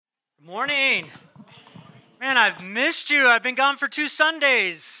Morning. Man, I've missed you. I've been gone for 2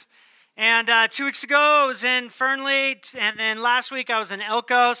 Sundays. And 2 weeks ago, I was in Fernley, and then last week I was in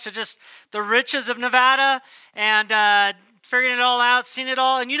Elko, so just the riches of Nevada, and figuring it all out, seeing it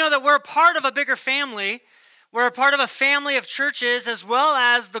all. And you know that we're a part of a bigger family. We're a part of a family of churches as well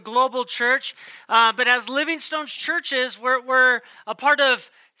as the global church. But as Living Stones churches, we're a part of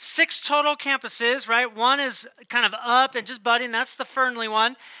 6 total campuses, right? One is kind of up and just budding. That's the Fernley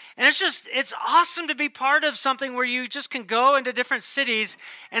one. And it's awesome to be part of something where you just can go into different cities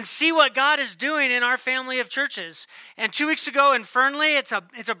and see what God is doing in our family of churches. And 2 weeks ago in Fernley, it's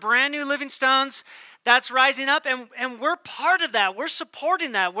a brand new Living Stones that's rising up, and we're part of that. We're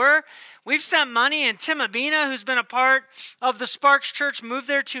supporting that. We've sent money, and Tim Abina, who's been a part of the Sparks Church, moved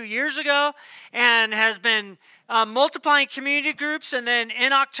there 2 years ago and has been multiplying community groups. And then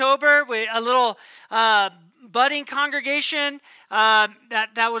in October, a little budding congregation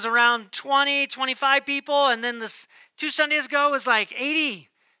that was around 20, 25 people. And then this 2 Sundays ago was like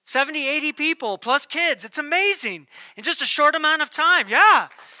 70, 80 people plus kids. It's amazing in just a short amount of time. Yeah,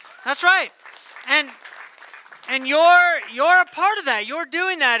 that's right. And you're a part of that. You're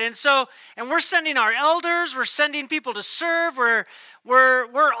doing that. And we're sending our elders, we're sending people to serve, we're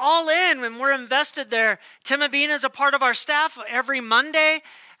all in and we're invested there. Tim Abina is a part of our staff every Monday.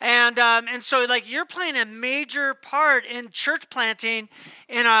 And so like you're playing a major part in church planting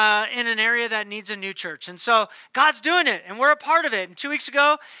in an area that needs a new church. And so God's doing it, and we're a part of it. And 2 weeks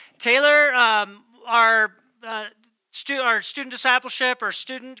ago, Taylor, our student discipleship, our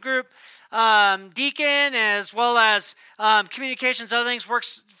student group deacon, as well as communications, other things,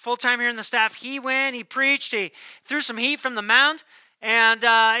 works full-time here in the staff. He went, he preached, he threw some heat from the mound. And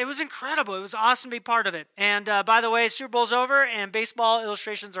it was incredible. It was awesome to be part of it. And by the way, Super Bowl's over and baseball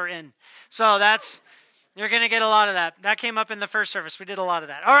illustrations are in. So you're going to get a lot of that. That came up in the first service. We did a lot of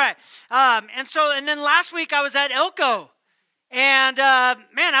that. All right. And then last week I was at Elko. And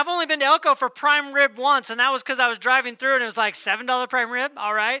man, I've only been to Elko for prime rib once. And that was because I was driving through and it was like $7 prime rib.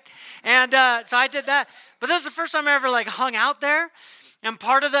 All right. And so I did that. But this is the first time I ever hung out there. I'm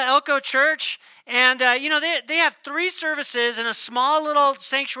part of the Elko church, and they have 3 services in a small little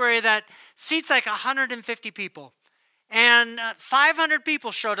sanctuary that seats like 150 people. And 500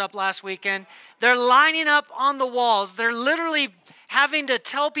 people showed up last weekend. They're lining up on the walls. They're literally having to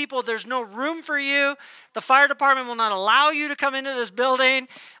tell people there's no room for you. The fire department will not allow you to come into this building.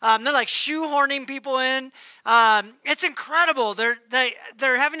 They're like shoehorning people in. It's incredible. They're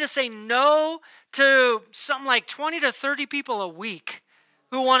having to say no to something like 20 to 30 people a week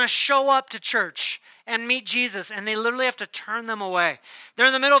who want to show up to church and meet Jesus, and they literally have to turn them away. They're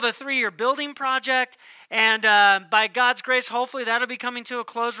in the middle of a 3-year building project, and by God's grace, hopefully that'll be coming to a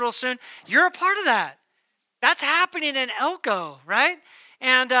close real soon. You're a part of that. That's happening in Elko, right?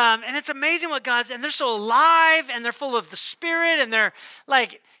 And it's amazing what and they're so alive, and they're full of the Spirit, and they're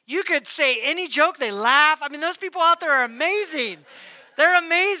like, you could say any joke, they laugh. I mean, those people out there are amazing. They're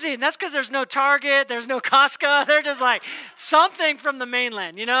amazing. That's because there's no Target, there's no Costco. They're just like something from the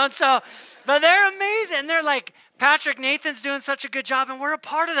mainland, And so, but they're amazing. And they're like, Patrick Nathan's doing such a good job, and we're a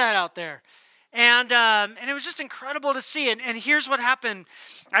part of that out there. And it was just incredible to see. And here's what happened.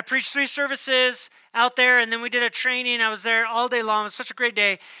 I preached 3 services out there, and then we did a training. I was there all day long. It was such a great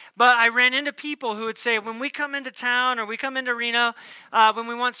day. But I ran into people who would say, when we come into town or we come into Reno, when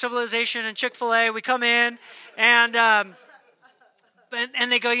we want civilization and Chick-fil-A, we come in, and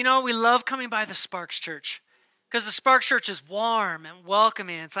they go, we love coming by the Sparks Church because the Sparks Church is warm and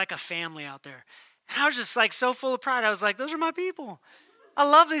welcoming. It's like a family out there. And I was just like so full of pride. I was like, those are my people. I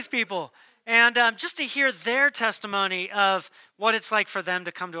love these people. And just to hear their testimony of what it's like for them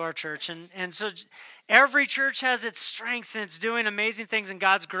to come to our church. And so every church has its strengths, and it's doing amazing things, and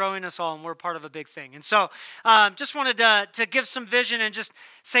God's growing us all, and we're part of a big thing. And so just wanted to give some vision and just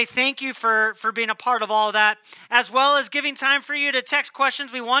say thank you for being a part of all of that, as well as giving time for you to text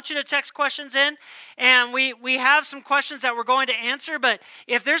questions. We want you to text questions in, and we have some questions that we're going to answer, but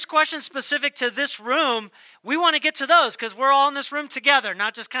if there's questions specific to this room, we want to get to those because we're all in this room together,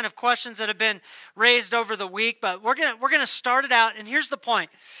 not just kind of questions that have been raised over the week, but we're gonna start it out, and here's the point.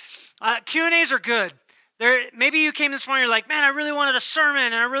 Q&As are good. Maybe you came this morning, you're like, man, I really wanted a sermon,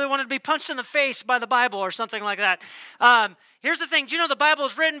 and I really wanted to be punched in the face by the Bible or something like that. Here's the thing. Do you know the Bible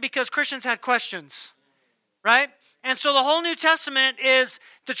is written because Christians had questions, right? And so the whole New Testament is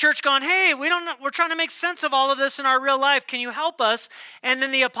the church going, hey, we're trying to make sense of all of this in our real life. Can you help us? And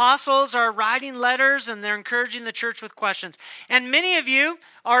then the apostles are writing letters, and they're encouraging the church with questions. And many of you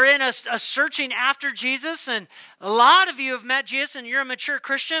are in a searching after Jesus, and a lot of you have met Jesus, and you're a mature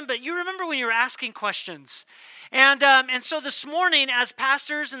Christian, but you remember when you were asking questions. And so this morning, as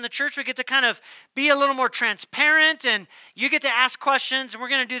pastors in the church, we get to kind of be a little more transparent, and you get to ask questions, and we're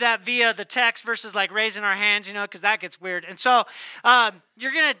going to do that via the text versus like raising our hands, because that gets weird. And so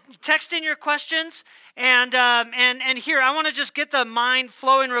you're going to text in your questions, and here, I want to just get the mind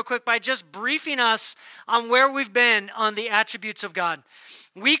flowing real quick by just briefing us on where we've been on the attributes of God.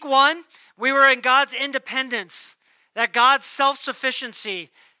 Week 1, we were in God's independence, that God's self-sufficiency,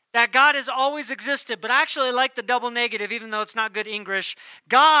 that God has always existed. But I actually like the double negative, even though it's not good English.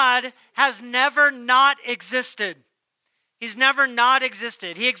 God has never not existed. He's never not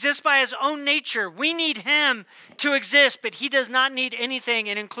existed. He exists by his own nature. We need him to exist, but he does not need anything,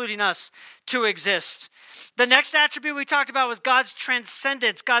 and including us, to exist. The next attribute we talked about was God's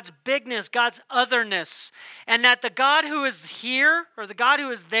transcendence, God's bigness, God's otherness, and that the God who is here, or the God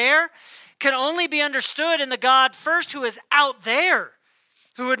who is there, can only be understood in the God first who is out there,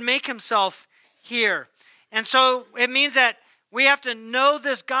 who would make himself here. And so it means that we have to know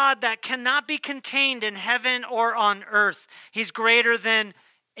this God that cannot be contained in heaven or on earth. He's greater than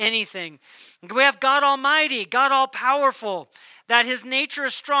anything. We have God Almighty, God All-Powerful, that his nature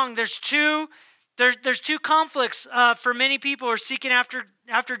is strong. There's two conflicts for many people who are seeking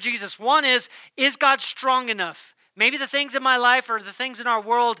after Jesus. One is God strong enough? Maybe the things in my life or the things in our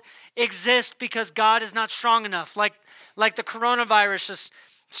world exist because God is not strong enough. Like the coronavirus just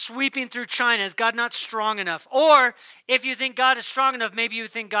sweeping through China. Is God not strong enough? Or if you think God is strong enough, maybe you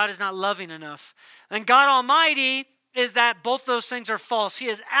think God is not loving enough. And God Almighty is that both those things are false. He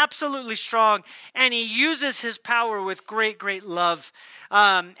is absolutely strong, and he uses his power with great, great love.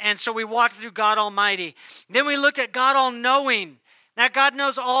 And so we walked through God Almighty. Then we looked at God All-Knowing, that God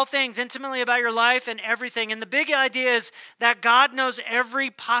knows all things intimately about your life and everything. And the big idea is that God knows every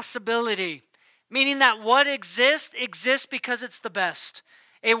possibility, meaning that what exists because it's the best.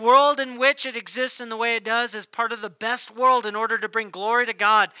 A world in which it exists in the way it does is part of the best world in order to bring glory to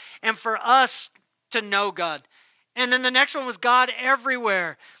God and for us to know God. And then the next one was God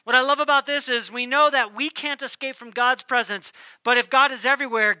everywhere. What I love about this is we know that we can't escape from God's presence, but if God is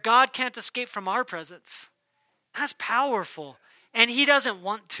everywhere, God can't escape from our presence. That's powerful. And he doesn't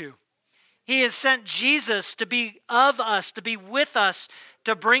want to. He has sent Jesus to be of us, to be with us,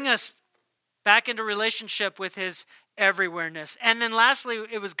 to bring us back into relationship with his everywhereness. And then lastly,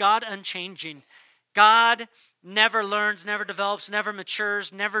 it was God unchanging. God never learns, never develops, never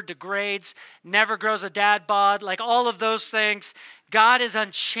matures, never degrades, never grows a dad bod, like all of those things. God is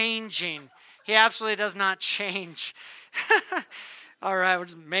unchanging. He absolutely does not change. All right, we're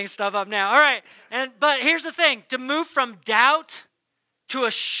just making stuff up now. All right, but here's the thing. To move from doubt to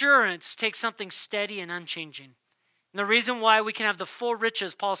assurance takes something steady and unchanging. And the reason why we can have the full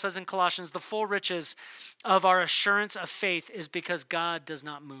riches, Paul says in Colossians, the full riches of our assurance of faith is because God does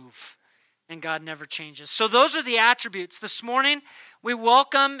not move and God never changes. So those are the attributes. This morning, we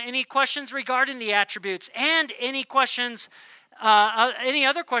welcome any questions regarding the attributes and any questions, any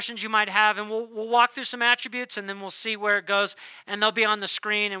other questions you might have, and we'll walk through some attributes and then we'll see where it goes, and they'll be on the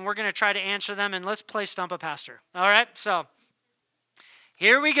screen and we're going to try to answer them, and let's play Stump a Pastor. All right, so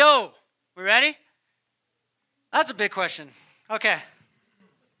here we go. We ready? That's a big question. Okay.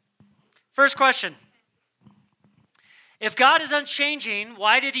 First question. If God is unchanging,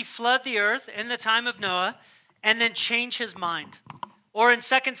 why did he flood the earth in the time of Noah and then change his mind? Or in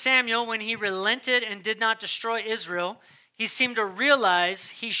 2 Samuel, when he relented and did not destroy Israel, he seemed to realize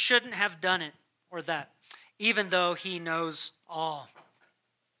he shouldn't have done it or that, even though he knows all.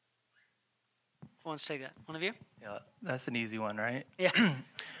 Who wants to take that? One of you? Yeah, that's an easy one, right? Yeah.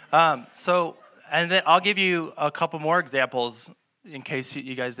 And then I'll give you a couple more examples in case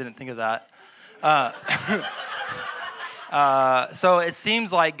you guys didn't think of that. So it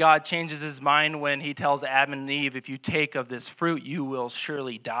seems like God changes his mind when he tells Adam and Eve, if you take of this fruit, you will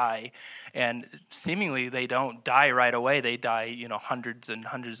surely die. And seemingly they don't die right away. They die, hundreds and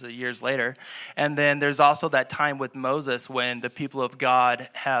hundreds of years later. And then there's also that time with Moses when the people of God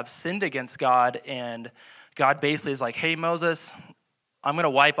have sinned against God, and God basically is like, hey, Moses, I'm going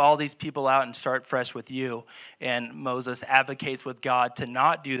to wipe all these people out and start fresh with you. And Moses advocates with God to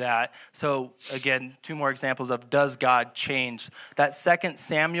not do that. So again, two more examples of does God change? That 2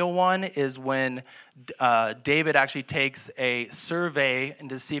 Samuel one is when David actually takes a survey and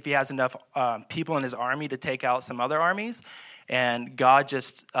to see if he has enough people in his army to take out some other armies. And God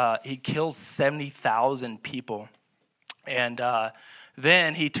just, he kills 70,000 people. And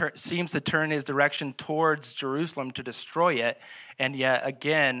then he seems to turn his direction towards Jerusalem to destroy it. And yet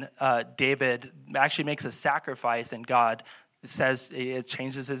again, David actually makes a sacrifice, and God says it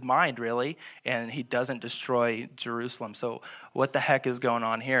changes his mind, really, and he doesn't destroy Jerusalem. So what the heck is going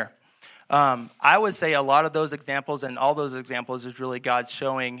on here? I would say a lot of those examples and all those examples is really God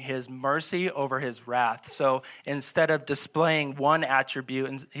showing his mercy over his wrath. So instead of displaying one attribute,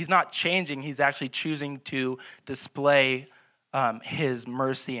 and he's not changing, he's actually choosing to display his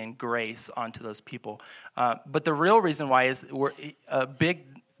mercy and grace onto those people. But the real reason why is a big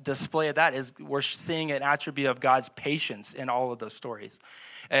display of that is we're seeing an attribute of God's patience in all of those stories.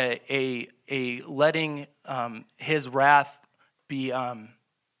 A letting his wrath be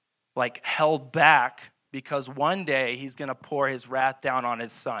held back because one day he's going to pour his wrath down on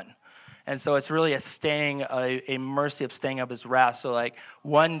his son. And so it's really a mercy of staying up his wrath. So like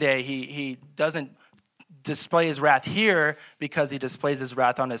one day he doesn't display his wrath here because he displays his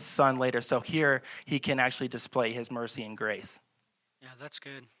wrath on his son later. So here he can actually display his mercy and grace. Yeah, that's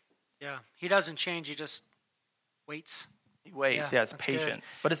good. Yeah, he doesn't change. He just waits. He waits. Yeah, He has that's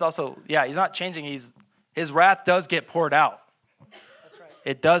patience. good. But it's also, he's not changing. His wrath does get poured out. That's right.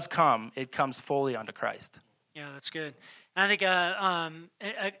 It does come. It comes fully onto Christ. Yeah, that's good. And I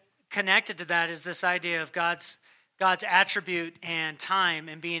think connected to that is this idea of God's attribute and time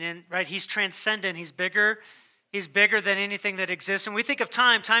and being in, right? He's transcendent. He's bigger. He's bigger than anything that exists. And we think of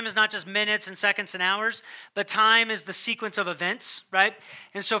time. Time is not just minutes and seconds and hours, but time is the sequence of events, right?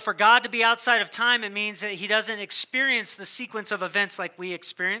 And so for God to be outside of time, it means that he doesn't experience the sequence of events like we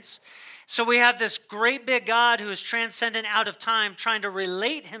experience. So we have this great big God who is transcendent out of time, trying to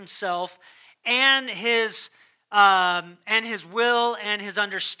relate himself and his will and his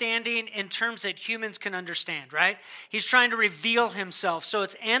understanding in terms that humans can understand, right? He's trying to reveal himself. So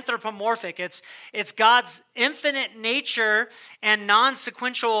it's anthropomorphic. It's God's infinite nature and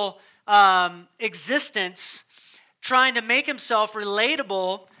non-sequential existence trying to make himself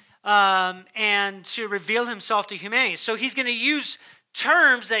relatable and to reveal himself to humanity. So he's going to use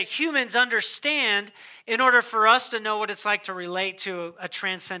terms that humans understand in order for us to know what it's like to relate to a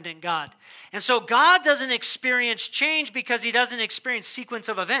transcendent God. And so God doesn't experience change because he doesn't experience sequence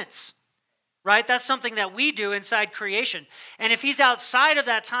of events, right? That's something that we do inside creation. And if he's outside of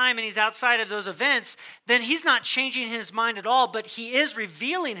that time and he's outside of those events, then he's not changing his mind at all, but he is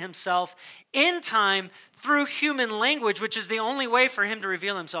revealing himself in time through human language, which is the only way for him to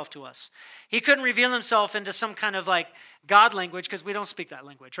reveal himself to us. He couldn't reveal himself into some kind of like God language because we don't speak that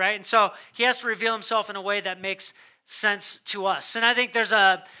language, right? And so he has to reveal himself in a way that makes sense to us. And I think there's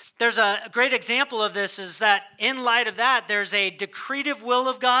a great example of this is that in light of that, there's a decretive will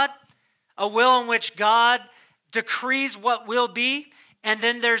of God, a will in which God decrees what will be. And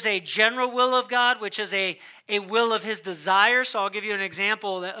then there's a general will of God, which is a will of his desire. So I'll give you an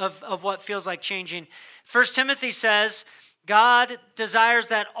example of what feels like changing. 1 Timothy says, God desires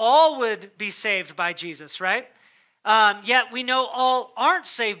that all would be saved by Jesus, right? Yet we know all aren't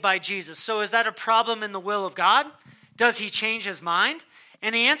saved by Jesus. So is that a problem in the will of God? Does he change his mind?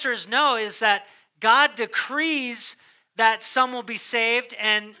 And the answer is no, is that God decrees that some will be saved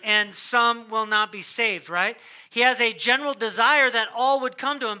and some will not be saved, right? He has a general desire that all would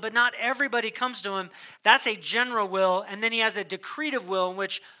come to him, but not everybody comes to him. That's a general will. And then he has a decretive will in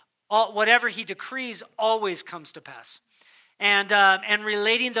which whatever he decrees always comes to pass. And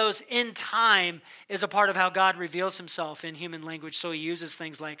relating those in time is a part of how God reveals himself in human language. So he uses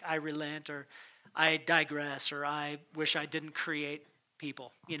things like I relent or I digress or I wish I didn't create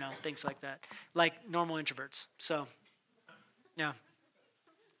people, things like that, like normal introverts. So, yeah.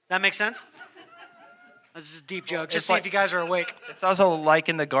 That makes sense? That's just a deep joke. Just see if you guys are awake. It's also like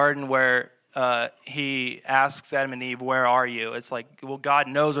in the garden where he asks Adam and Eve, where are you? It's like, well, God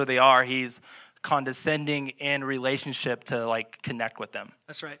knows where they are. He's condescending in relationship to connect with them.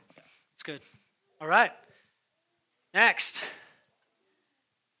 That's right. That's good. All right. Next.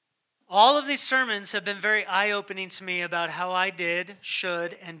 All of these sermons have been very eye-opening to me about how I did,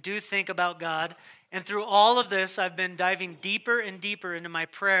 should, and do think about God. And through all of this, I've been diving deeper and deeper into my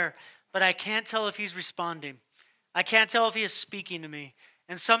prayer, but I can't tell if he's responding. I can't tell if he is speaking to me.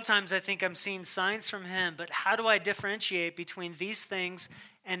 And sometimes I think I'm seeing signs from him, but how do I differentiate between these things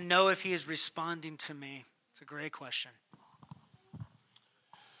and know if he is responding to me? It's a great question.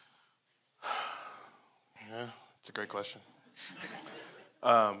 Yeah, it's a great question.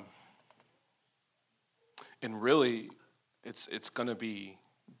 And really, it's going to be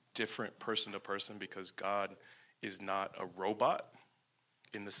different person to person because God is not a robot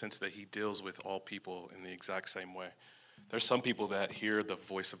in the sense that he deals with all people in the exact same way. There's some people that hear the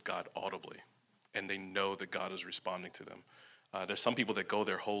voice of God audibly, and they know that God is responding to them. There's some people that go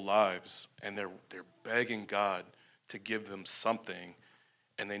their whole lives, and they're begging God to give them something,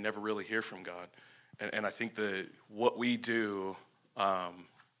 and they never really hear from God. And I think that what we do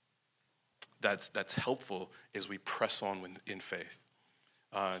that's helpful is we press on in faith.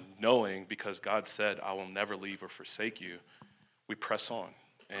 knowing because God said, I will never leave or forsake you, we press on.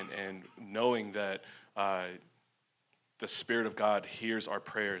 And knowing that the Spirit of God hears our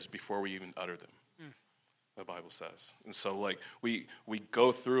prayers before we even utter them, the Bible says. And so like we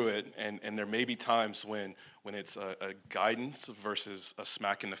go through it, and there may be times when it's a guidance versus a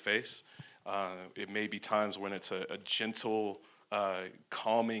smack in the face. It may be times when it's a gentle,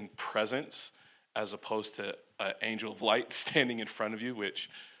 calming presence as opposed to an angel of light standing in front of you, which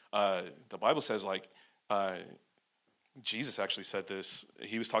the Bible says, like, Jesus actually said this.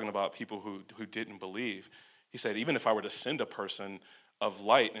 He was talking about people who didn't believe. He said, even if I were to send a person of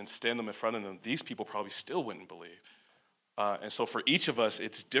light and stand them in front of them, these people probably still wouldn't believe. And so for each of us,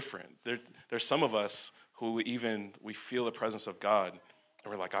 it's different. There's some of us who we feel the presence of God,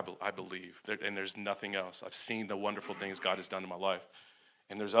 and we're like, I believe, and there's nothing else. I've seen the wonderful things God has done in my life.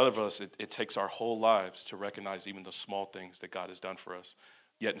 And there's other of us, it takes our whole lives to recognize even the small things that God has done for us.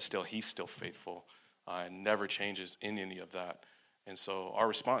 Yet and still, he's still faithful and never changes in any of that. And so our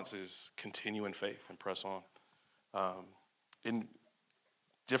response is continue in faith and press on. And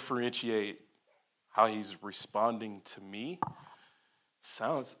differentiate how he's responding to me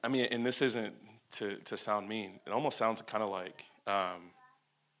sounds, and this isn't to sound mean. It almost sounds kind of like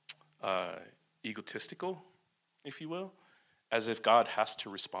egotistical, if you will, as if God has to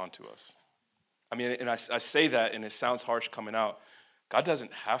respond to us. And I say that, and it sounds harsh coming out. God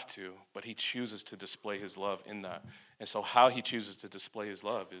doesn't have to, but he chooses to display his love in that. And so how he chooses to display his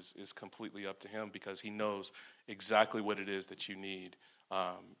love is completely up to him, because he knows exactly what it is that you need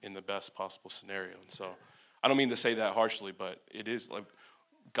in the best possible scenario. And so I don't mean to say that harshly, but it is like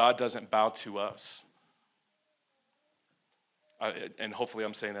God doesn't bow to us. And hopefully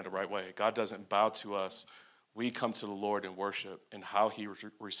I'm saying that the right way. God doesn't bow to us. We come to the Lord in worship, and how he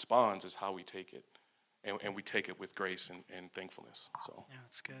responds is how we take it. And we take it with grace and thankfulness. So yeah,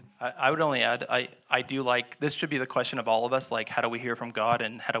 that's good. I would only add, I do like, this should be the question of all of us, like, how do we hear from God,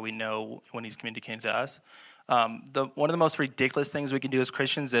 and how do we know when he's communicating to us? One of the most ridiculous things we can do as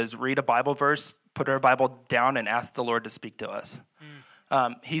Christians is read a Bible verse, put our Bible down, and ask the Lord to speak to us.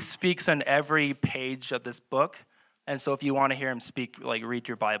 He speaks on every page of this book. And so if you want to hear him speak, like, read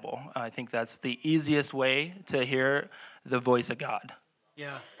your Bible. I think that's the easiest way to hear the voice of God.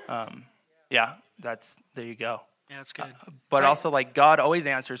 Yeah. There you go. Yeah, that's good. But also, like, God always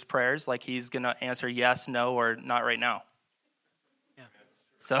answers prayers. Like, he's going to answer yes, no, or not right now. Yeah.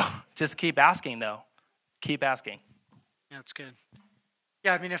 So just keep asking, though. Keep asking. Yeah, that's good.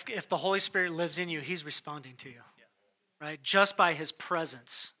 Yeah, if the Holy Spirit lives in you, he's responding to you, right? Just by his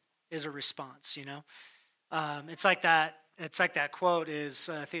presence is a response, you know? It's like that quote is,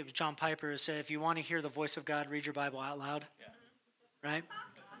 I think it was John Piper, who said, if you want to hear the voice of God, read your Bible out loud, right?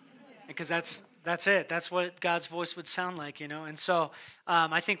 Because that's it. That's what God's voice would sound like, you know? And so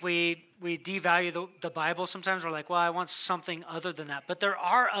I think we devalue the Bible. Sometimes we're like, well, I want something other than that. But there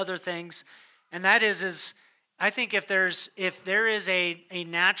are other things, and that is I think if there is a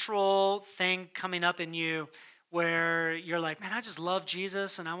natural thing coming up in you where you're like, man, I just love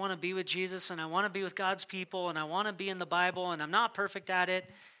Jesus, and I want to be with Jesus, and I want to be with God's people, and I want to be in the Bible, and I'm not perfect at it,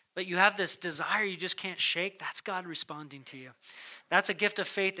 but you have this desire you just can't shake, that's God responding to you. That's a gift of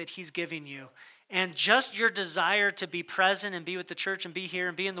faith that he's giving you. And just your desire to be present and be with the church and be here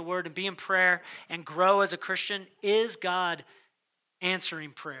and be in the Word and be in prayer and grow as a Christian is God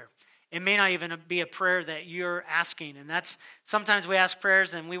answering prayer. It may not even be a prayer that you're asking. And that's, sometimes we ask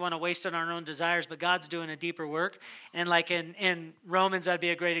prayers and we want to waste it on our own desires, but God's doing a deeper work. And like in Romans, that'd be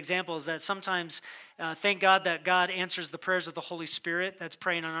a great example, is that sometimes, thank God that God answers the prayers of the Holy Spirit that's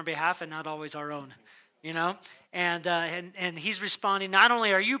praying on our behalf and not always our own, you know? And he's responding, not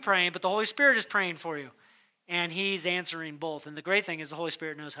only are you praying, but the Holy Spirit is praying for you. And he's answering both. And the great thing is the Holy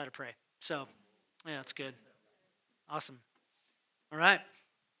Spirit knows how to pray. So, yeah, that's good. Awesome. All right.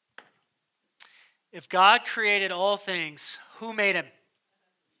 If God created all things, who made him?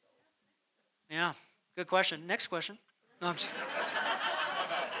 Yeah, good question. Next question. No, I'm just...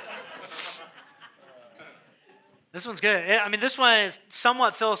 This one's good. I mean, this one is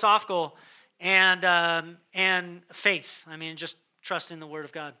somewhat philosophical and faith. I mean, just trust in the Word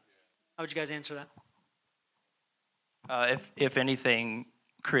of God. How would you guys answer that? If anything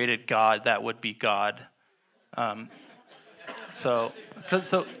created God, that would be God. So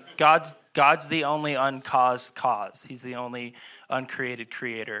God's the only uncaused cause. He's the only uncreated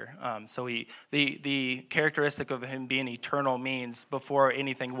creator. So the characteristic of him being eternal means before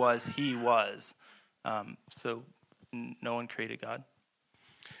anything was, he was. So no one created God.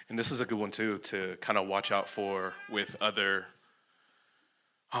 And this is a good one too to kind of watch out for with other.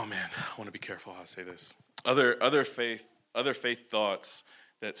 Oh man, I want to be careful how I say this. Other faith other faith thoughts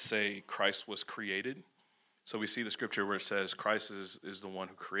that say Christ was created. So we see the scripture where it says Christ is the one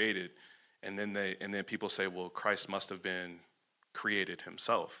who created, and then people say, well, Christ must have been created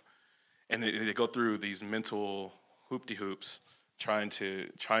himself, and they go through these mental hoop-de-hoops trying to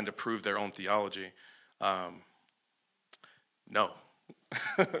prove their own theology. No,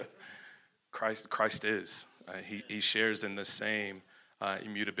 Christ is. He shares in the same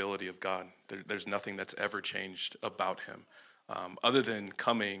immutability of God. There's nothing that's ever changed about him, other than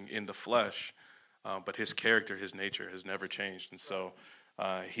coming in the flesh. But his character, his nature has never changed. And so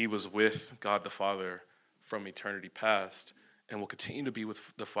he was with God the Father from eternity past and will continue to be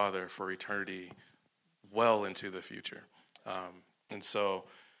with the Father for eternity well into the future. And so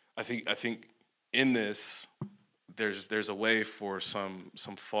I think in this, there's a way for some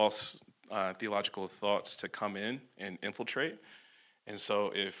false theological thoughts to come in and infiltrate. And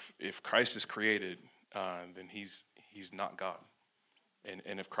so if Christ is created, then he's not God.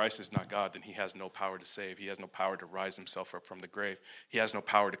 And if Christ is not God, then he has no power to save. He has no power to rise himself up from the grave. He has no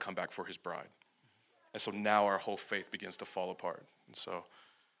power to come back for his bride. And so now our whole faith begins to fall apart. And so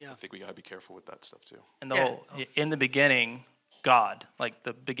I think we got to be careful with that stuff too. And in the beginning, God, like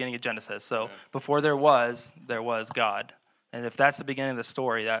the beginning of Genesis. So before there was God. And if that's the beginning of the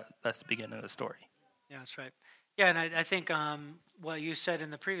story, that's the beginning of the story. Yeah, that's right. Yeah, and I think what you said in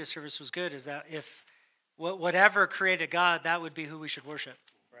the previous service was good, is that if whatever created God, that would be who we should worship.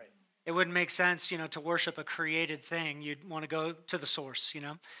 Right. It wouldn't make sense, to worship a created thing. You'd want to go to the source,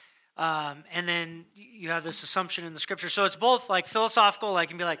 And then you have this assumption in the scripture. So it's both like philosophical, like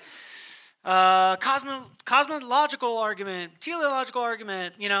you can be like cosmological argument, teleological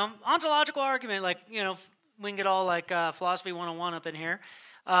argument, ontological argument, like, we can get all like philosophy 101 up in here.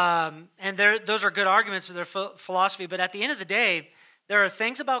 And those are good arguments for their philosophy. But at the end of the day, there are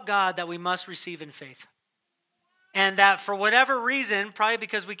things about God that we must receive in faith. And that for whatever reason, probably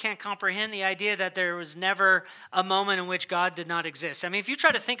because we can't comprehend the idea that there was never a moment in which God did not exist. I mean, if you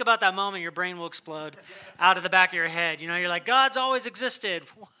try to think about that moment, your brain will explode out of the back of your head. You're like, God's always existed.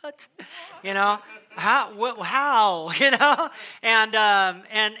 What? How?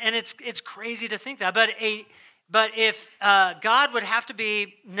 And it's crazy to think that. But if God would have to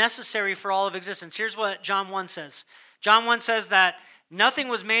be necessary for all of existence, here's what John 1 says. John 1 says that nothing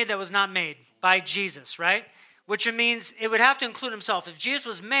was made that was not made by Jesus, right? Which means it would have to include himself. If Jesus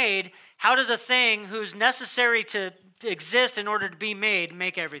was made, how does a thing who's necessary to exist in order to be made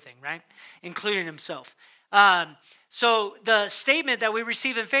make everything, right? Including himself. So the statement that we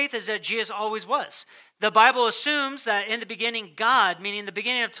receive in faith is that Jesus always was. The Bible assumes that in the beginning, God, meaning the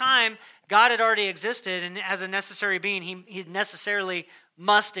beginning of time, God had already existed, and as a necessary being, he necessarily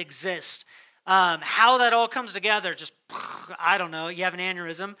must exist. How that all comes together, just, I don't know, you have an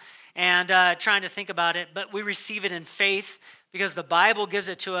aneurysm, and trying to think about it, but we receive it in faith because the Bible gives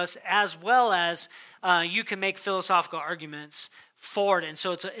it to us, as well as you can make philosophical arguments for it, and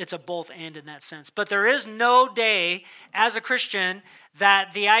so it's a both and in that sense. But there is no day as a Christian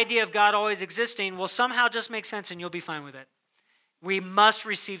that the idea of God always existing will somehow just make sense and you'll be fine with it. We must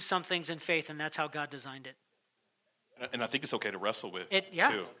receive some things in faith, and that's how God designed it. And I think it's okay to wrestle with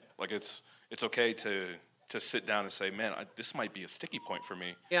too. Like it's okay to sit down and say, man, this might be a sticky point for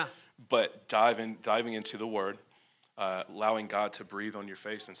me. Yeah. But diving into the Word, allowing God to breathe on your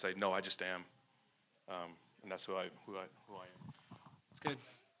face and say, no, I just am. And that's who I am. That's good.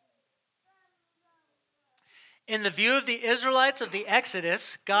 In the view of the Israelites of the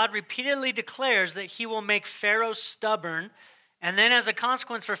Exodus, God repeatedly declares that he will make Pharaoh stubborn. And then as a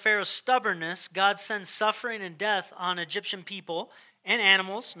consequence for Pharaoh's stubbornness, God sends suffering and death on Egyptian people and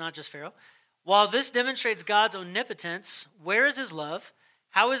animals, not just Pharaoh. While this demonstrates God's omnipotence, where is his love?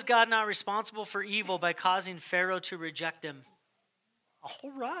 How is God not responsible for evil by causing Pharaoh to reject him?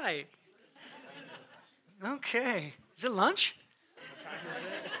 All right. Okay. Is it lunch? What time is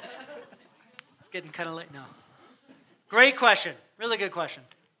it? It's getting kind of late now. Great question. Really good question.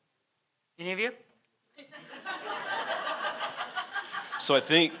 Any of you? So I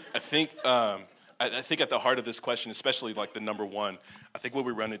think at the heart of this question, especially like the number one, I think what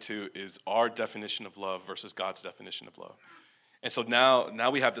we run into is our definition of love versus God's definition of love. And so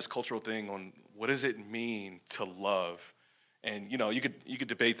now we have this cultural thing on what does it mean to love? And you could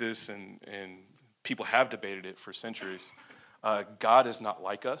debate this, and people have debated it for centuries. God is not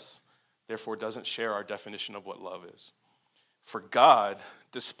like us, therefore doesn't share our definition of what love is. For God,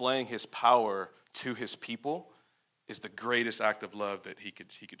 displaying his power to his people is the greatest act of love that he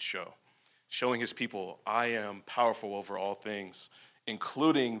could show. Showing his people, I am powerful over all things,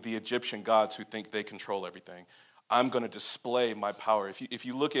 including the Egyptian gods who think they control everything. I'm going to display my power. If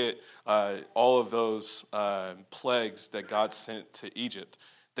you look at all of those plagues that God sent to Egypt,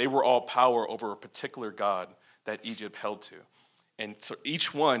 they were all power over a particular god that Egypt held to. And so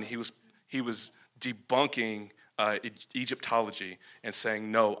each one, he was debunking Egyptology and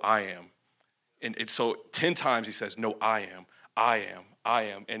saying, no, I am. And so 10 times he says, no, I am, I am, I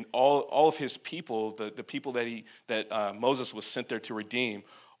am. And all of his people, the people that Moses was sent there to redeem,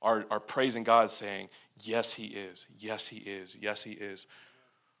 are praising God, saying, yes, he is, yes, he is, yes, he is.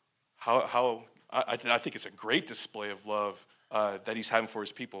 I think it's a great display of love that he's having for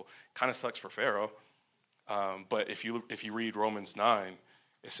his people. Kind of sucks for Pharaoh, but if you read Romans 9,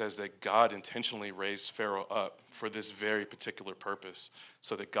 it says that God intentionally raised Pharaoh up for this very particular purpose,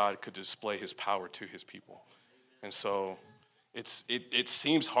 so that God could display his power to his people. And so it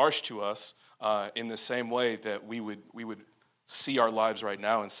seems harsh to us in the same way that we would see our lives right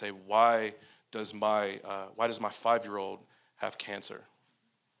now and say, why does my 5-year-old have cancer?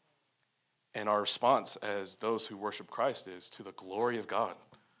 And our response as those who worship Christ is to the glory of God.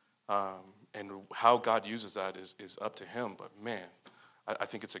 And how God uses that is up to him. But man, I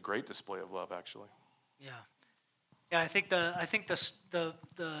think it's a great display of love, actually. Yeah. I think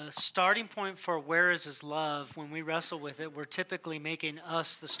the starting point for where is his love, when we wrestle with it, we're typically making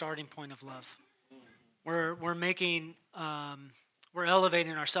us the starting point of love. We're making we're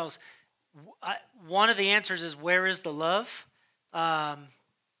elevating ourselves. One of the answers is, where is the love?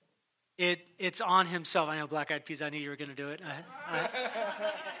 It's on himself. I know, Black Eyed Peas, I knew you were going to do it.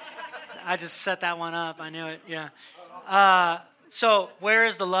 I just set that one up. I knew it, yeah. So where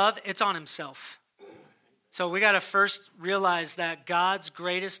is the love? It's on himself. So we got to first realize that God's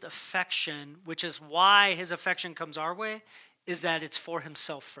greatest affection, which is why his affection comes our way, is that it's for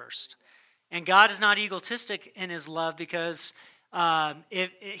himself first. And God is not egotistic in his love, because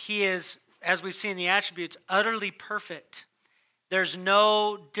he is, as we've seen the attributes, utterly perfect. There's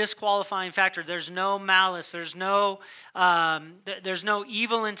no disqualifying factor. There's no malice. There's no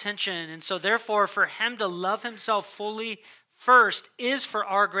evil intention. And so therefore, for him to love himself fully first is for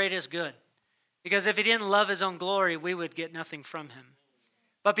our greatest good. Because if he didn't love his own glory, we would get nothing from him.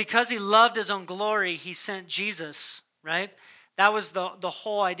 But because he loved his own glory, he sent Jesus, right? That was the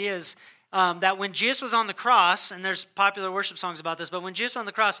whole idea, is that when Jesus was on the cross, and there's popular worship songs about this, but when Jesus was on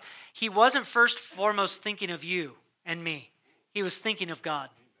the cross, he wasn't first foremost thinking of you and me. He was thinking of God.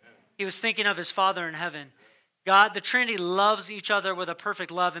 He was thinking of his Father in heaven. God, the Trinity, loves each other with a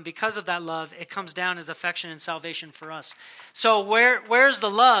perfect love, and because of that love, it comes down as affection and salvation for us. So where's the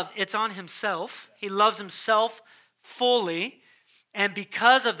love? It's on himself. He loves himself fully, and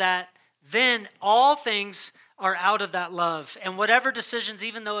because of that, then all things are out of that love. And whatever decisions,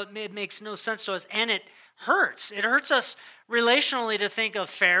 even though it makes no sense to us, and it hurts us relationally to think of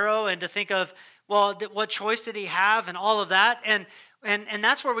Pharaoh and to think of, well, what choice did he have, and all of that. And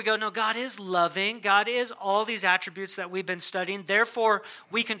that's where we go, no, God is loving. God is all these attributes that we've been studying. Therefore,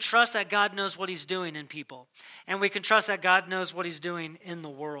 we can trust that God knows what he's doing in people. And we can trust that God knows what he's doing in the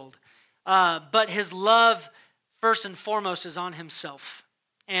world. But his love, first and foremost, is on himself.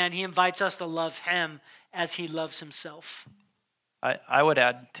 And he invites us to love him as he loves himself. I would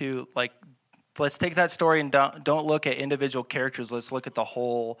add, too, let's take that story and don't look at individual characters. Let's look at the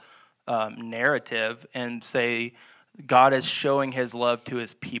whole narrative and say God is showing his love to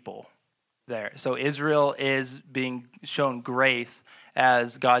his people there. So Israel is being shown grace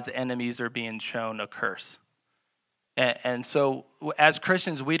as God's enemies are being shown a curse. And so as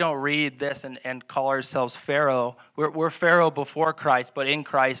Christians, we don't read this and call ourselves Pharaoh. We're Pharaoh before Christ, but in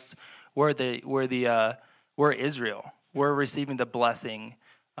Christ, we're Israel. We're receiving the blessing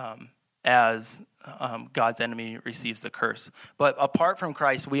as God's enemy receives the curse. But apart from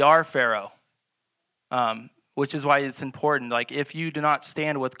Christ, we are Pharaoh, which is why it's important. Like, if you do not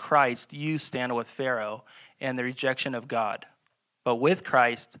stand with Christ, you stand with Pharaoh and the rejection of God. But with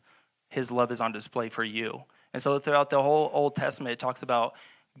Christ, his love is on display for you. And so throughout the whole Old Testament, it talks about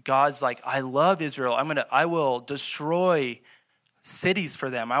God's like, I love Israel. I will destroy cities for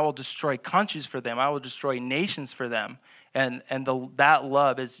them. I will destroy countries for them. I will destroy nations for them. And that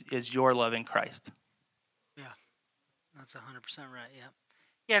love is your love in Christ. Yeah, that's 100% right. Yeah.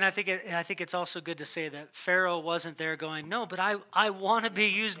 Yeah, and I think it's also good to say that Pharaoh wasn't there going, no, but I want to be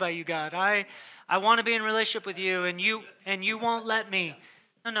used by you, God. I want to be in relationship with you, and you won't let me.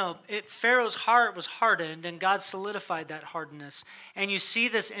 No. Pharaoh's heart was hardened, and God solidified that hardness. And you see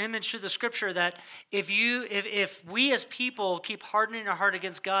this image through the scripture that if we as people keep hardening our heart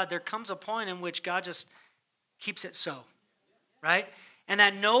against God, there comes a point in which God just keeps it so, right? And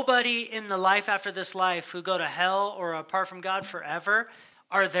that nobody in the life after this life who go to hell or apart from God forever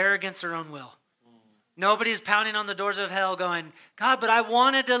are there against their own will. Nobody's pounding on the doors of hell going, God, but I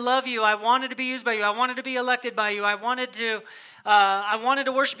wanted to love you. I wanted to be used by you. I wanted to be elected by you. I wanted to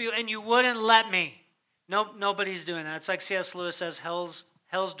worship you, and you wouldn't let me. Nope, nobody's doing that. It's like C.S. Lewis says, hell's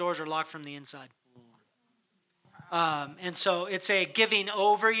doors are locked from the inside. And so it's a giving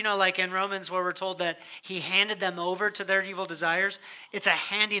over, like in Romans where we're told that he handed them over to their evil desires. It's a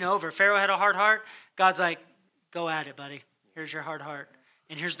handing over. Pharaoh had a hard heart. God's like, go at it, buddy. Here's your hard heart.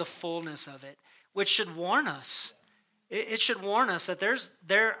 And here's the fullness of it, which should warn us. It should warn us that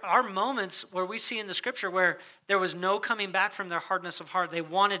there are moments where we see in the scripture where there was no coming back from their hardness of heart. They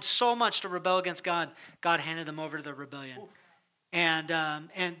wanted so much to rebel against God, God handed them over to their rebellion. And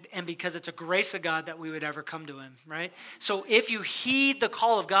because it's a grace of God that we would ever come to him, right? So if you heed the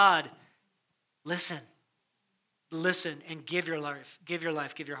call of God, listen, and give your life, give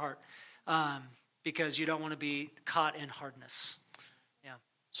your heart, because you don't want to be caught in hardness. Yeah.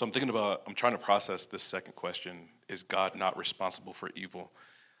 So I'm trying to process this second question. Is God not responsible for evil?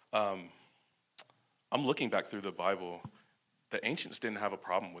 I'm looking back through the Bible. The ancients didn't have a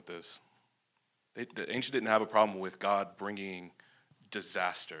problem with this. The ancients didn't have a problem with God bringing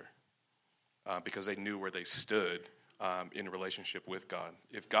disaster because they knew where they stood in relationship with God.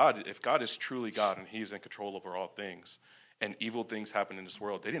 If God is truly God and he's in control over all things and evil things happen in this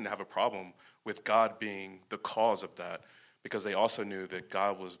world, they didn't have a problem with God being the cause of that because they also knew that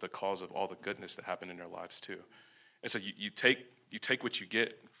God was the cause of all the goodness that happened in their lives too. And so you take what you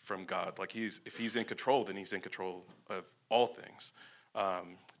get from God. Like if he's in control, then he's in control of all things.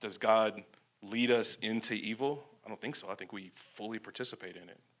 Does God lead us into evil? I don't think so. I think we fully participate in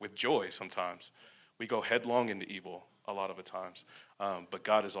it with joy sometimes. We go headlong into evil a lot of the times. But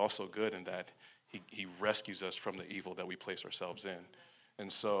God is also good in that he rescues us from the evil that we place ourselves in.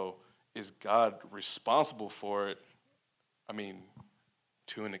 And so is God responsible for it? I mean,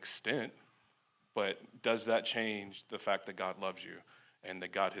 to an extent. But does that change the fact that God loves you and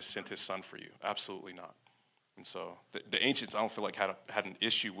that God has sent his son for you? Absolutely not. And so the ancients, I don't feel like had an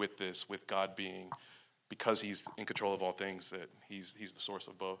issue with this, with God being, because he's in control of all things, that he's the source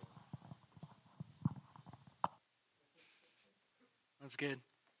of both. That's good.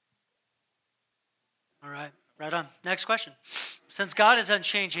 All right, right on. Next question. Since God is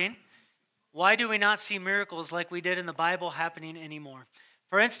unchanging, why do we not see miracles like we did in the Bible happening anymore?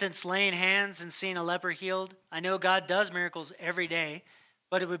 For instance, laying hands and seeing a leper healed. I know God does miracles every day,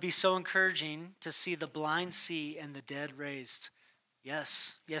 but it would be so encouraging to see the blind see and the dead raised.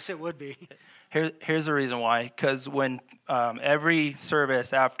 Yes, it would be. Here's the reason why. Because when every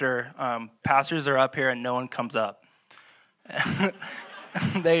service after pastors are up here and no one comes up.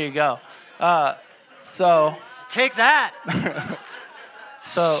 There you go. So take that.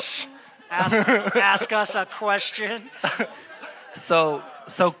 So ask us a question. So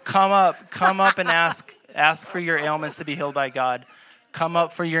come up and ask for your ailments to be healed by God. Come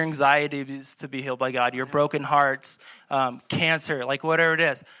up for your anxieties to be healed by God, your broken hearts, cancer, like whatever it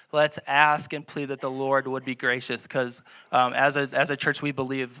is. Let's ask and plead that the Lord would be gracious, because as a church we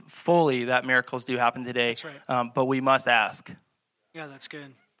believe fully that miracles do happen today. That's right. But we must ask. Yeah, that's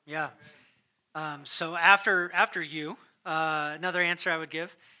good. Yeah. So after you, another answer I would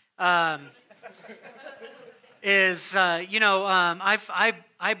give. Is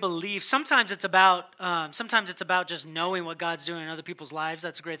I believe sometimes it's about just knowing what God's doing in other people's lives.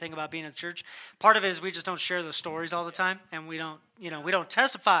 That's a great thing about being in church. Part of it is we just don't share those stories all the time, and we don't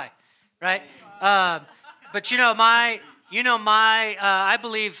testify, right? But I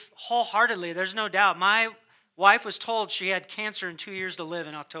believe wholeheartedly. There's no doubt. My wife was told she had cancer and 2 years to live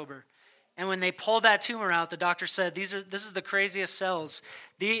in October. And when they pulled that tumor out, the doctor said, this is the craziest cells.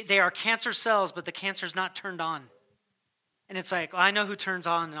 They are cancer cells, but the cancer's not turned on. And it's like, well, I know who turns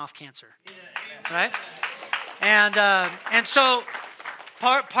on and off cancer, right? And so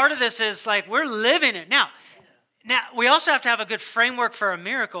part of this is like we're living it. Now, we also have to have a good framework for a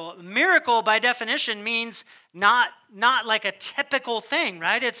miracle. A miracle, by definition, means not like a typical thing,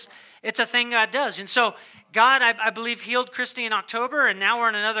 right? It's a thing God does. And so God, I believe, healed Christy in October, and now we're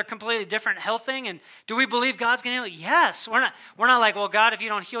in another completely different health thing. And do we believe God's going to heal? Yes. We're not like, well, God, if you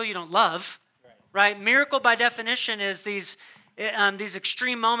don't heal, you don't love, right? Miracle, by definition, is these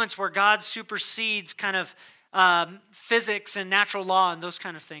extreme moments where God supersedes kind of physics and natural law and those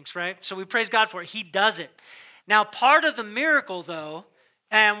kind of things, right? So we praise God for it. He does it. Now, part of the miracle, though,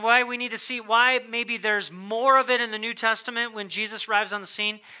 and why we need to see why maybe there's more of it in the New Testament when Jesus arrives on the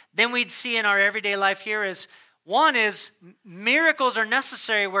scene than we'd see in our everyday life here is, one is miracles are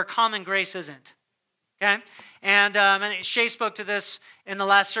necessary where common grace isn't, okay? And Shay spoke to this in the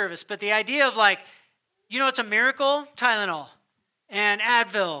last service, but the idea of like, it's a miracle? Tylenol and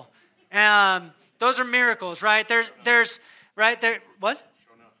Advil, Those are miracles, right? There's right there. What?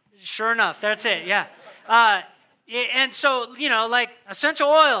 Sure enough. That's it. Yeah. And so, like essential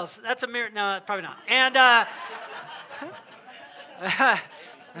oils, that's a miracle. No, probably not. And I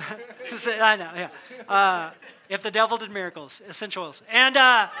know, yeah. If the devil did miracles, essential oils. And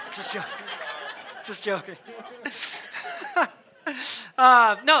just joking. Just joking.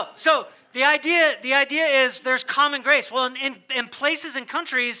 No, so the idea is there's common grace. Well, in places and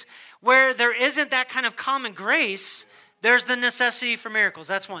countries where there isn't that kind of common grace, there's the necessity for miracles.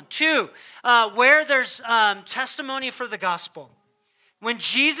 That's one. Two, where there's testimony for the gospel. When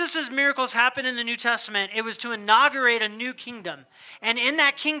Jesus' miracles happened in the New Testament, it was to inaugurate a new kingdom. And in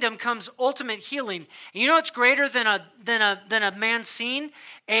that kingdom comes ultimate healing. And you know what's greater than a man seen?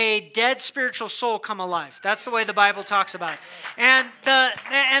 A dead spiritual soul come alive. That's the way the Bible talks about it. And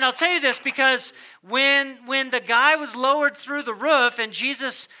I'll tell you this because when the guy was lowered through the roof and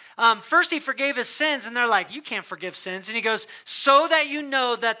Jesus, first he forgave his sins, and they're like, you can't forgive sins. And he goes, so that you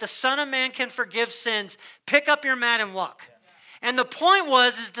know that the Son of Man can forgive sins, pick up your mat and walk. And the point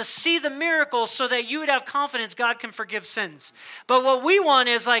is to see the miracle so that you would have confidence God can forgive sins. But what we want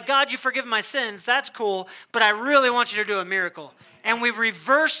is like, God, you forgive my sins. That's cool, but I really want you to do a miracle. And we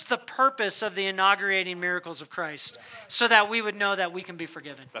reverse the purpose of the inaugurating miracles of Christ so that we would know that we can be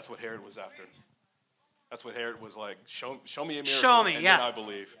forgiven. That's what Herod was after. That's what Herod was like, show me a miracle, show me, and yeah. then I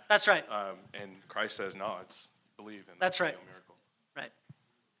believe. That's right. And Christ says, no, it's believe. And that's right. A miracle. Right.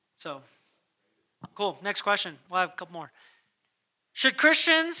 So, cool. Next question. We'll have a couple more. Should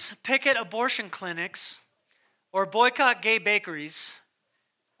Christians picket abortion clinics or boycott gay bakeries?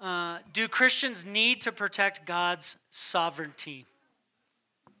 Do Christians need to protect God's sovereignty?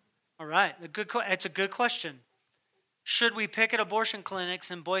 All right, it's a good question. Should we picket abortion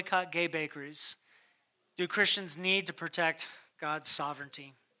clinics and boycott gay bakeries? Do Christians need to protect God's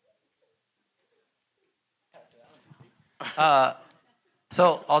sovereignty?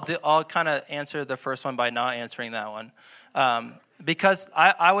 So I'll kind of answer the first one by not answering that one. Because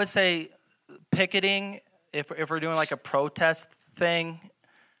I would say picketing, if we're doing like a protest thing,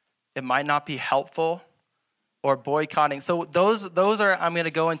 it might not be helpful, or boycotting. So those are, I'm going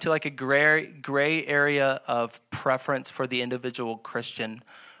to go into like a gray area of preference for the individual Christian,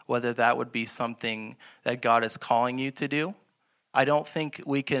 whether that would be something that God is calling you to do. I don't think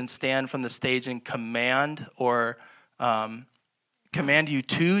we can stand from the stage and command you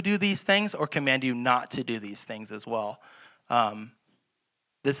to do these things or command you not to do these things as well.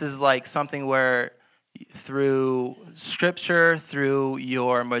 This is like something where through scripture, through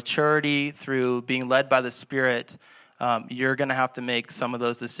your maturity, through being led by the Spirit, you're going to have to make some of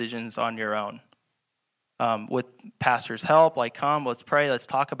those decisions on your own. With pastor's help, like, come, let's pray, let's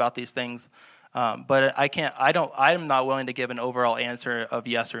talk about these things. But I'm not willing to give an overall answer of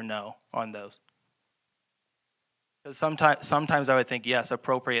yes or no on those. Because sometimes I would think yes,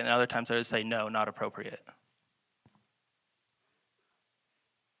 appropriate, and other times I would say no, not appropriate.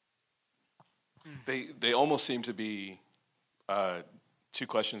 They almost seem to be two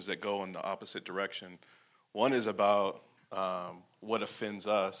questions that go in the opposite direction. One is about what offends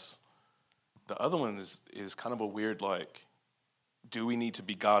us. The other one is kind of a weird, like, do we need to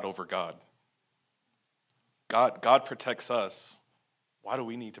be God over God? God protects us. Why do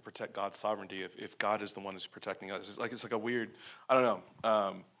we need to protect God's sovereignty if God is the one who's protecting us? It's like a weird, I don't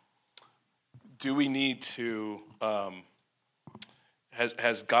know. Do we need to,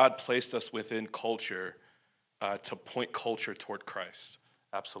 has God placed us within culture to point culture toward Christ?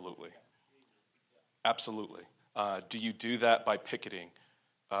 Absolutely. Absolutely. Do you do that by picketing?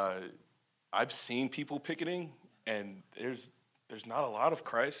 I've seen people picketing, and there's not a lot of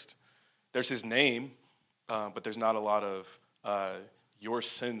Christ. There's his name, but there's not a lot of your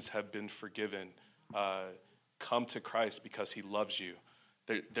sins have been forgiven. Come to Christ because he loves you.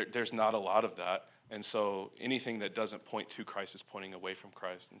 There's not a lot of that. And so anything that doesn't point to Christ is pointing away from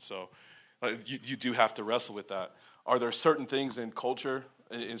Christ. And so you do have to wrestle with that. Are there certain things in culture,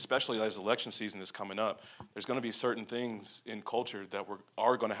 especially as election season is coming up, there's going to be certain things in culture that we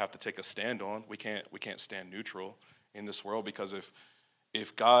are going to have to take a stand on. We can't stand neutral in this world, because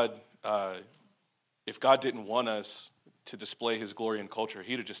if God didn't want us to display his glory in culture,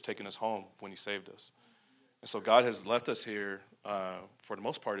 he'd have just taken us home when he saved us. And so God has left us here, for the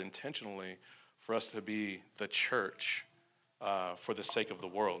most part, intentionally, for us to be the church for the sake of the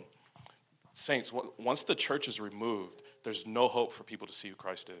world. Saints, once the church is removed, there's no hope for people to see who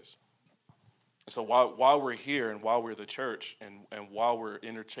Christ is. And so while we're here and while we're the church and while we're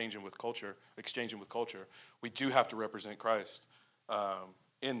exchanging with culture, we do have to represent Christ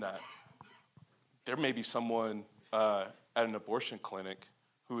in that. There may be someone at an abortion clinic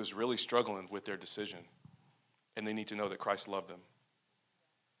who is really struggling with their decision, and they need to know that Christ loved them.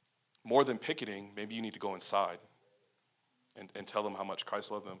 More than picketing, maybe you need to go inside and tell them how much Christ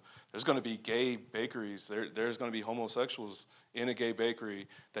loved them. There's going to be gay bakeries. There's going to be homosexuals in a gay bakery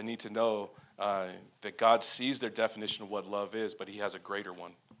that need to know that God sees their definition of what love is, but he has a greater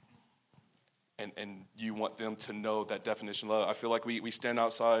one. And you want them to know that definition of love. I feel like we stand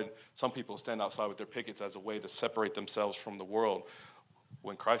outside, some people stand outside with their pickets as a way to separate themselves from the world,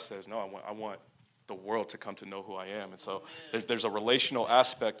 when Christ says, no, I want the world to come to know who I am. And so there's a relational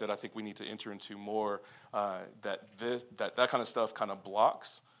aspect that I think we need to enter into more, that kind of stuff kind of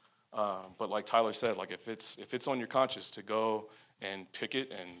blocks. But like Tyler said, like if it's on your conscience to go and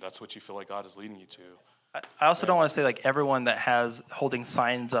picket, and that's what you feel like God is leading you to. I also don't want to say like everyone that has holding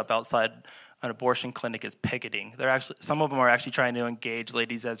signs up outside an abortion clinic is picketing. Some of them are actually trying to engage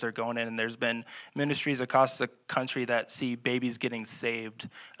ladies as they're going in, and there's been ministries across the country that see babies getting saved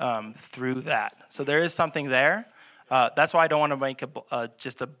through that. So there is something there. That's why I don't want to make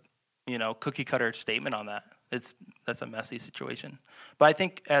just a cookie cutter statement on that. That's a messy situation. But I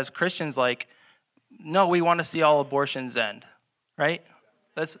think as Christians, like, no, we want to see all abortions end, right?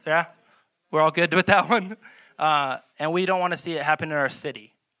 We're all good with that one. And we don't want to see it happen in our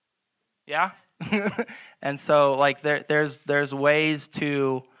city. Yeah? And so, like, there's ways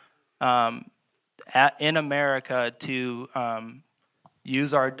to, in America, to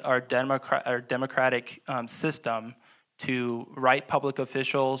use our democratic system to write public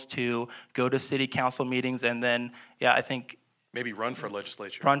officials, to go to city council meetings, and then, I think... Maybe run for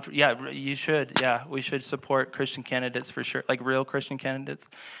legislature. You should. Yeah, we should support Christian candidates for sure, like real Christian candidates.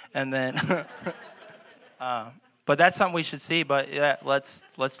 And then, but that's something we should see. But yeah, let's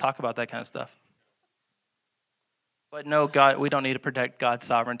talk about that kind of stuff. But no, God, we don't need to protect God's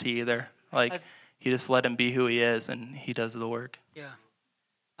sovereignty either. Like, he just let him be who he is, and he does the work.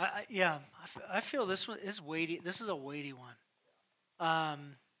 Yeah, I feel this one is weighty. This is a weighty one.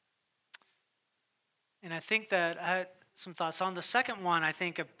 And I think that some thoughts on the second one. I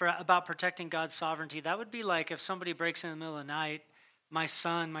think about protecting God's sovereignty. That would be like if somebody breaks in the middle of the night, my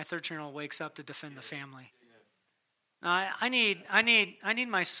 13-year-old wakes up to defend the family. Now, I need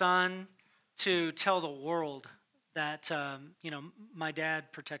my son to tell the world that my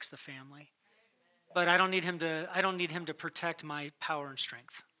dad protects the family, but I don't need him to protect my power and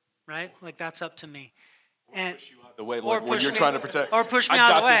strength, right? Like, that's up to me. And push you out the way, like when you're trying to protect. Or push me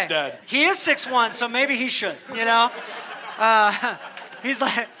out of the way. I got this, Dad. He is 6'1", so maybe he should. He's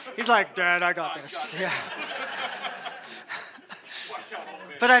like, Dad, I got this. Yeah.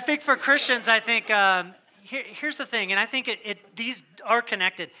 But I think for Christians, I think here's the thing, and I think these are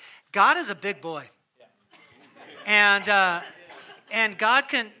connected. God is a big boy, and God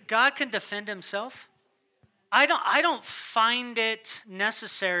can defend himself. I don't find it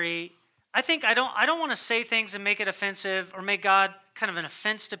necessary. I think I don't want to say things and make it offensive or make God kind of an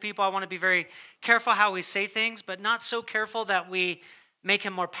offense to people. I want to be very careful how we say things, but not so careful that we make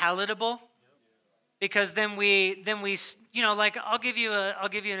him more palatable. Because then we like, I'll give you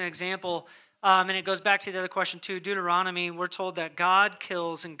an example, and it goes back to the other question too. Deuteronomy, we're told that God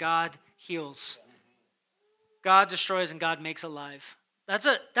kills and God heals. God destroys and God makes alive.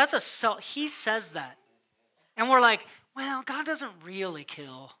 He says that, and we're like, well, God doesn't really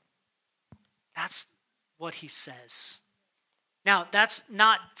kill. That's what he says. Now, that's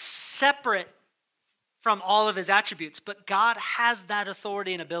not separate from all of his attributes, but God has that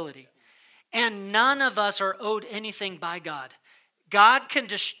authority and ability. And none of us are owed anything by God. God can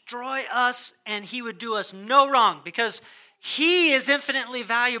destroy us and he would do us no wrong because he is infinitely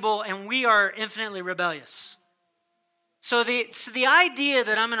valuable and we are infinitely rebellious. So the idea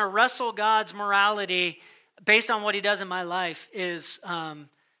that I'm going to wrestle God's morality based on what he does in my life is...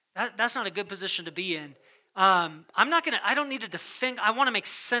 That's not a good position to be in. I don't need to defend. I want to make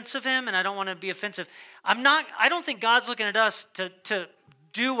sense of him, and I don't want to be offensive. I don't think God's looking at us to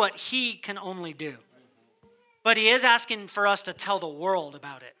do what he can only do. But he is asking for us to tell the world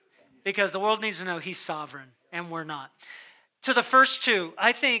about it, because the world needs to know he's sovereign, and we're not. To the first two,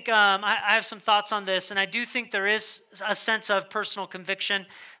 I think I have some thoughts on this, and I do think there is a sense of personal conviction.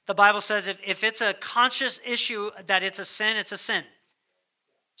 The Bible says if it's a conscious issue that it's a sin, it's a sin.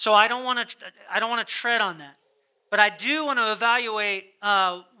 So I don't want to tread on that, but I do want to evaluate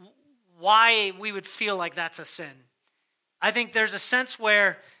why we would feel like that's a sin. I think there's a sense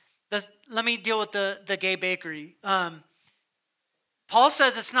where let me deal with the gay bakery. Paul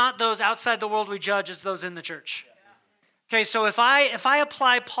says it's not those outside the world we judge; it's those in the church. Okay, so if I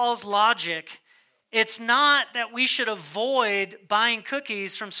apply Paul's logic, it's not that we should avoid buying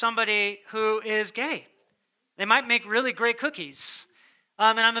cookies from somebody who is gay. They might make really great cookies.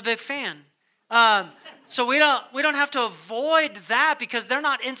 and I'm a big fan. So we don't have to avoid that because they're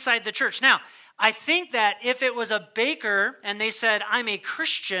not inside the church. Now, I think that if it was a baker and they said, I'm a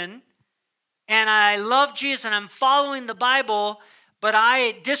Christian and I love Jesus and I'm following the Bible, but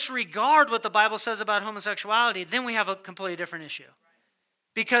I disregard what the Bible says about homosexuality, then we have a completely different issue.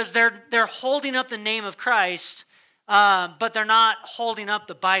 Because they're holding up the name of Christ, but they're not holding up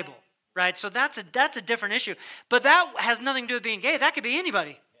the Bible, right? So that's a different issue. But that has nothing to do with being gay. That could be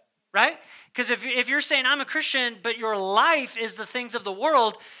anybody, right? Because if you're saying, I'm a Christian, but your life is the things of the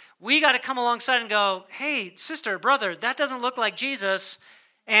world, we got to come alongside and go, hey, sister, brother, that doesn't look like Jesus,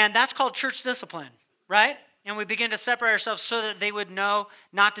 and that's called church discipline, right? And we begin to separate ourselves so that they would know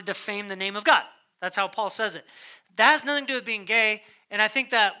not to defame the name of God. That's how Paul says it. That has nothing to do with being gay, and I think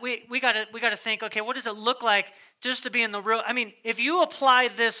that we got to think, okay, what does it look like just to be in the real? I mean, if you apply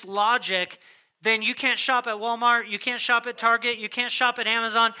this logic, then you can't shop at Walmart, you can't shop at Target, you can't shop at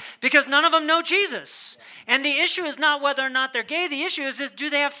Amazon, because none of them know Jesus. And the issue is not whether or not they're gay. The issue is do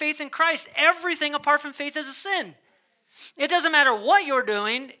they have faith in Christ? Everything apart from faith is a sin. It doesn't matter what you're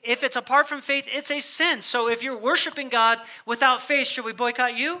doing. If it's apart from faith, it's a sin. So if you're worshiping God without faith, should we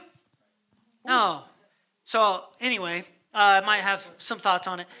boycott you? No. So anyway, I might have some thoughts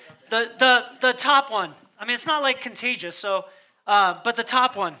on it. The top one. I mean, it's not like contagious. So, but the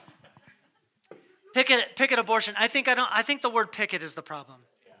top one. Picket abortion. I think the word picket is the problem.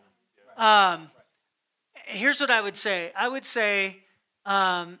 Here's what I would say. I would say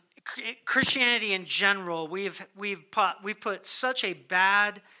Christianity in general, we've put such a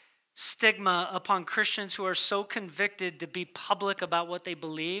bad stigma upon Christians who are so convicted to be public about what they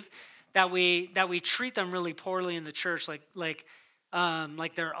believe that we treat them really poorly in the church, like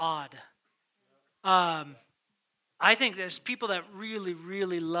they're odd. I think there's people that really,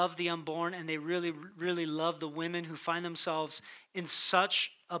 really love the unborn, and they really, really love the women who find themselves in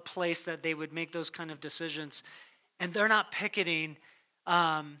such a place that they would make those kind of decisions. And they're not picketing,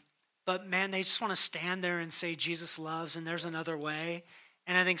 but man, they just want to stand there and say Jesus loves and there's another way.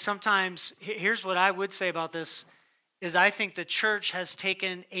 And I think sometimes, here's what I would say about this, is I think the church has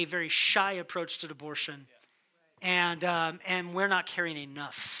taken a very shy approach to abortion, and we're not carrying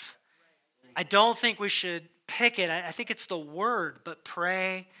enough. I don't think we should pick it. I think it's the word, but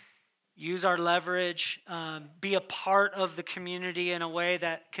pray, use our leverage, be a part of the community in a way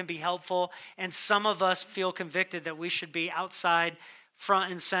that can be helpful. And some of us feel convicted that we should be outside,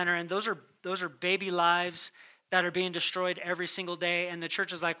 front and center. And those are baby lives that are being destroyed every single day. And the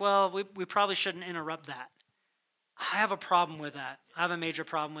church is like, well, we probably shouldn't interrupt that. I have a problem with that. I have a major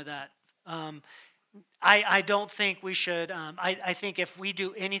problem with that. I don't think we should. I think if we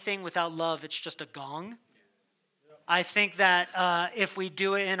do anything without love, it's just a gong. I think that if we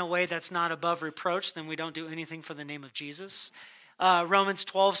do it in a way that's not above reproach, then we don't do anything for the name of Jesus. Romans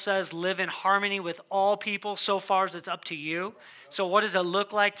 12 says, live in harmony with all people so far as it's up to you. So what does it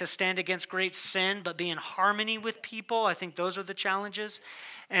look like to stand against great sin but be in harmony with people? I think those are the challenges.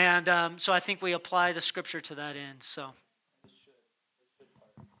 And so I think we apply the scripture to that end. So,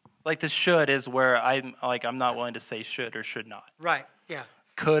 like the should is where I'm not willing to say should or should not. Right, yeah.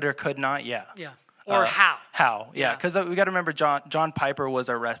 Could or could not, yeah. Yeah. Or how. How, yeah. Because we got to remember John Piper was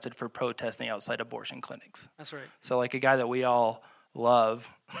arrested for protesting outside abortion clinics. That's right. So like a guy that we all love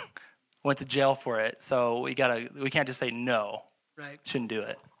went to jail for it. So we can't just say no. Right. Shouldn't do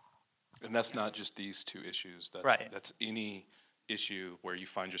it. And that's not just these two issues. That's any issue where you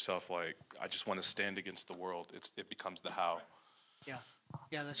find yourself like, I just want to stand against the world. It becomes the how. Yeah.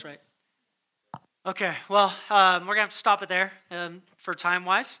 Yeah, that's right. Okay, well, we're going to have to stop it there for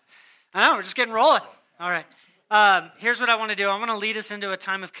time-wise. I know, we're just getting rolling. All right. Here's what I want to do. I want to lead us into a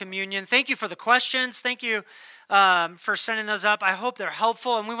time of communion. Thank you for the questions. Thank you for sending those up. I hope they're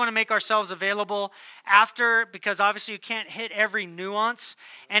helpful, and we want to make ourselves available after, because obviously you can't hit every nuance.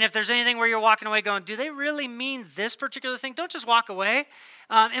 And if there's anything where you're walking away going, do they really mean this particular thing? Don't just walk away.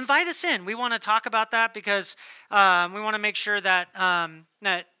 Invite us in. We want to talk about that because we want to make sure that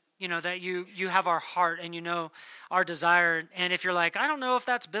that you have our heart and you know our desire. And if you're like, I don't know if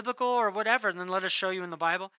that's biblical or whatever, then let us show you in the Bible.